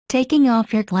Taking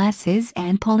off your glasses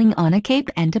and pulling on a cape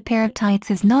and a pair of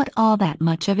tights is not all that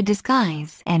much of a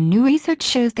disguise. And new research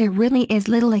shows there really is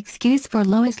little excuse for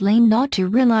Lois Lane not to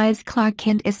realize Clark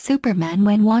Kent is Superman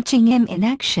when watching him in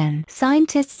action.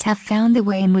 Scientists have found the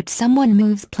way in which someone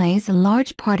moves plays a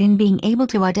large part in being able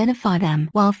to identify them.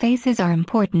 While faces are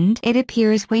important, it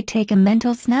appears we take a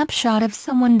mental snapshot of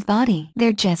someone's body,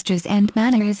 their gestures and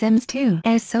mannerisms too.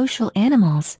 As social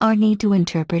animals, our need to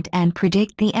interpret and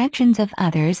predict the actions of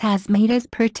others has made us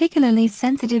particularly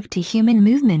sensitive to human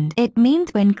movement. It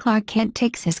means when Clark Kent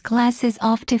takes his glasses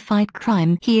off to fight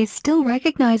crime, he is still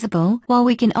recognizable, while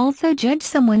we can also judge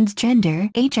someone's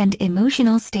gender, age and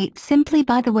emotional state simply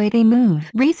by the way they move.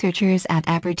 Researchers at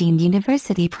Aberdeen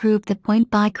University proved the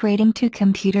point by creating two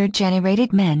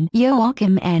computer-generated men,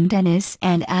 Joachim and Dennis,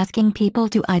 and asking people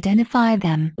to identify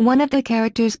them. One of the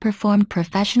characters performed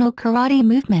professional karate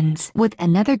movements, with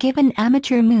another given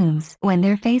amateur moves. When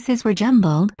their faces were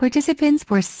jumbled, participants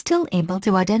were still able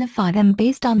to identify them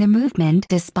based on their movement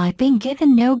despite being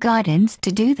given no guidance to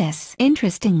do this.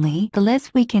 Interestingly, the less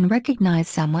we can recognize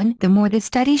someone, the more the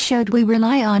study showed we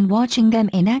rely on watching them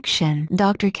in action.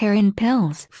 Dr. Karen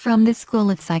Pills, from the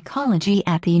School of Psychology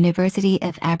at the University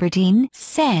of Aberdeen,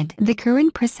 said, "The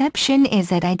current perception is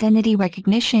that identity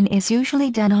recognition is usually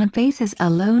done on faces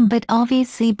alone, but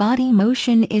obviously body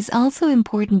motion is also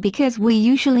important because we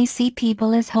usually see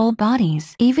people as whole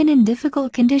bodies. Even in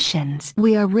difficult conditions,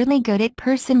 we are really good at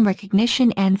person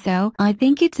recognition, and so I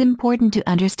think it's important to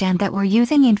understand that we're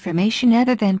using information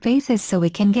other than faces so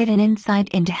we can get an insight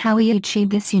into how we achieve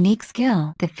this unique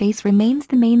skill. The face remains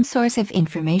the main source of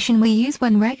information we use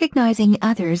when recognizing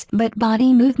others, but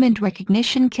body movement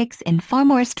recognition kicks in far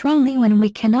more strongly when we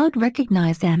cannot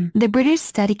recognize them." The British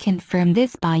study confirmed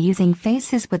this by using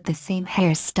faces with the same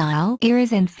hairstyle,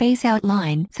 ears and face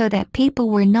outline so that people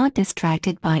were not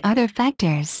distracted by other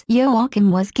factors.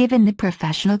 Joachim was given the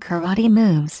professional karate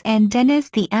moves and Dennis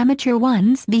the amateur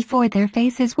ones before their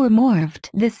faces were morphed.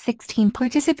 The 16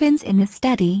 participants in the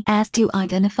study, asked to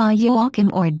identify Joachim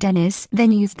or Dennis,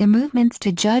 then used their movements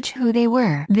to judge who they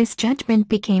were. This judgment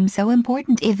became so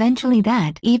important eventually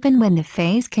that even when the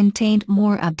face contained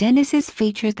more of Dennis's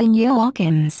features than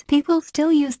Joachim's, people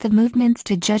still used the movements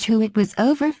to judge who it was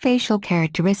over facial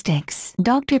characteristics.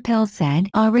 Dr. Pell said,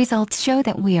 "Our results show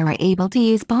that we are able to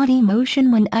use body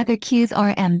motion when other cues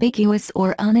are ambiguous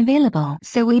or unavailable.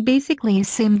 So we basically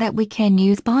assume that we can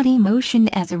use body motion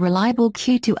as a reliable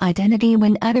cue to identity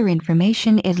when other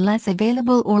information is less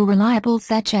available or reliable,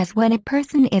 such as when a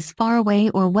person is far away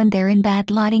or when they're in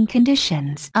bad lighting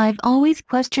conditions." I've always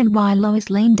questioned why Lois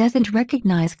Lane doesn't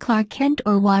recognize Clark Kent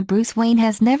or why Bruce Wayne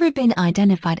has never been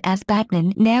identified as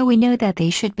Batman. Now we know that they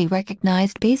should be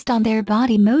recognized based on their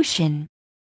body motion.